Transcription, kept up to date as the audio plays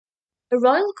A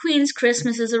Royal Queen's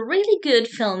Christmas is a really good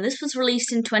film. This was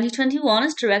released in 2021.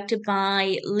 It's directed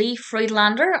by Lee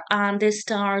Friedlander, and this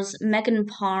stars Megan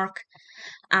Park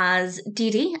as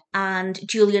Didi and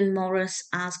Julian Morris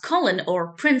as Colin,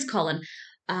 or Prince Colin.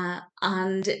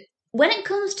 And when it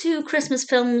comes to Christmas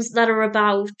films that are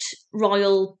about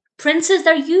royal princes,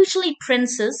 they're usually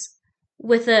princes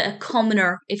with a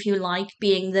commoner, if you like,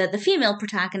 being the female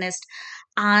protagonist.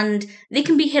 And they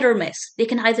can be hit or miss. They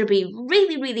can either be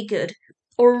really, really good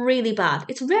or really bad.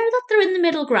 It's rare that they're in the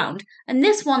middle ground. And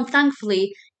this one,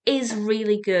 thankfully, is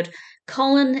really good.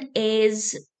 Colin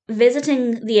is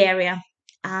visiting the area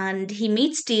and he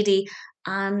meets Dee Dee,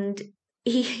 and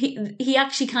he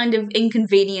actually kind of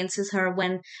inconveniences her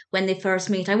when they first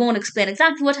meet. I won't explain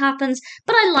exactly what happens,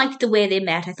 but I liked the way they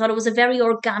met. I thought it was a very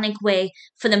organic way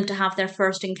for them to have their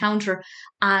first encounter,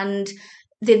 and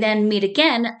they then meet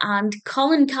again, and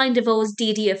Colin kind of owes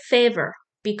Dee Dee a favour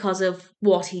because of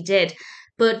what he did.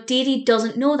 But Dee Dee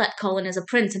doesn't know that Colin is a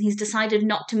prince, and he's decided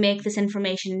not to make this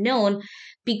information known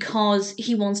because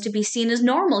he wants to be seen as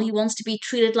normal. He wants to be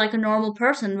treated like a normal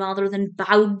person rather than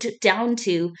bowed down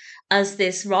to as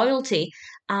this royalty.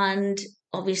 And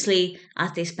obviously,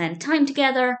 as they spend time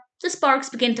together, the sparks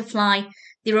begin to fly.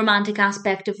 The romantic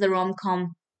aspect of the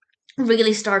rom-com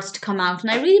really starts to come out.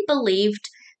 And I really believed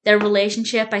their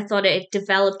relationship. I thought it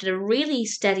developed at a really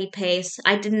steady pace.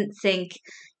 I didn't think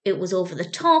it was over the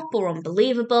top or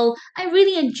unbelievable. I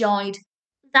really enjoyed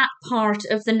that part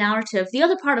of the narrative. The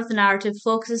other part of the narrative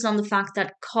focuses on the fact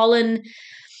that Colin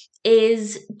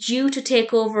is due to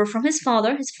take over from his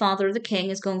father. His father, the king,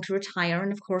 is going to retire,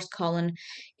 and of course, Colin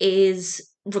is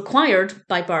required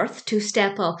by birth to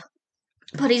step up.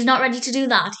 But he's not ready to do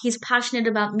that. He's passionate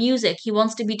about music. He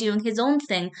wants to be doing his own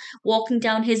thing, walking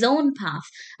down his own path.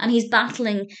 And he's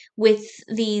battling with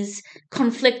these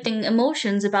conflicting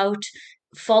emotions about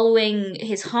following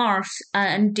his heart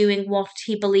and doing what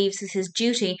he believes is his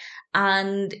duty.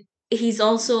 And he's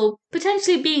also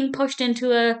potentially being pushed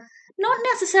into not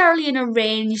necessarily an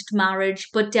arranged marriage,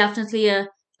 but definitely a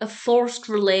forced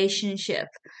relationship,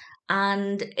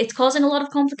 and it's causing a lot of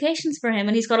complications for him,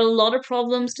 and he's got a lot of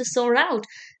problems to sort out.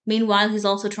 Meanwhile, he's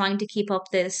also trying to keep up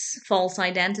this false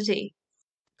identity.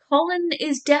 Colin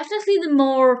is definitely the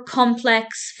more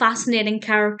complex, fascinating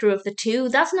character of the two.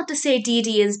 That's not to say Dee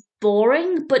Dee is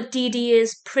boring, but Dee Dee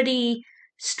is pretty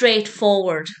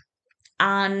straightforward,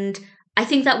 and I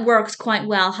think that works quite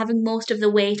well, having most of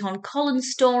the weight on Colin's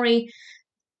story.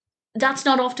 That's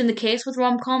not often the case with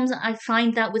rom-coms. I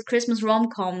find that with Christmas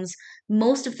rom-coms,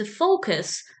 most of the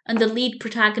focus and the lead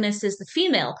protagonist is the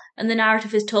female, and the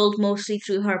narrative is told mostly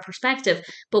through her perspective.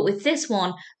 But with this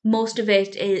one, most of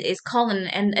it is Colin,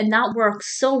 and that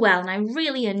works so well, and I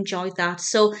really enjoyed that.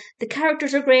 So the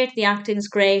characters are great, the acting's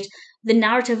great, the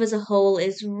narrative as a whole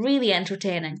is really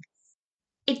entertaining.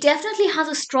 It definitely has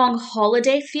a strong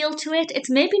holiday feel to it. It's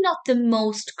maybe not the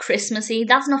most Christmassy.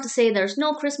 That's not to say there's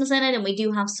no Christmas in it, and we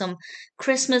do have some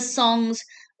Christmas songs,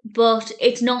 but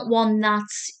it's not one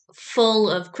that's full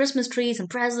of Christmas trees and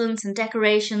presents and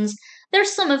decorations.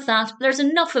 There's some of that. There's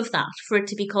enough of that for it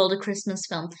to be called a Christmas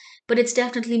film, but it's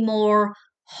definitely more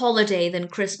holiday than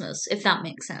Christmas, if that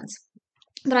makes sense.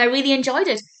 But I really enjoyed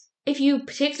it. If you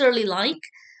particularly like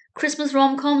Christmas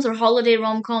rom-coms or holiday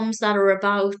rom-coms that are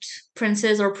about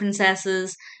princes or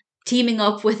princesses teaming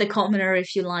up with a commoner,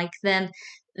 if you like, then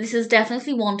this is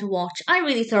definitely one to watch. I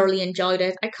really thoroughly enjoyed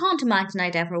it. I can't imagine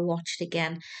I'd ever watch it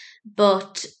again,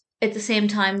 but at the same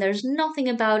time, there's nothing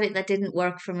about it that didn't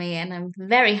work for me, and I'm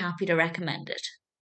very happy to recommend it.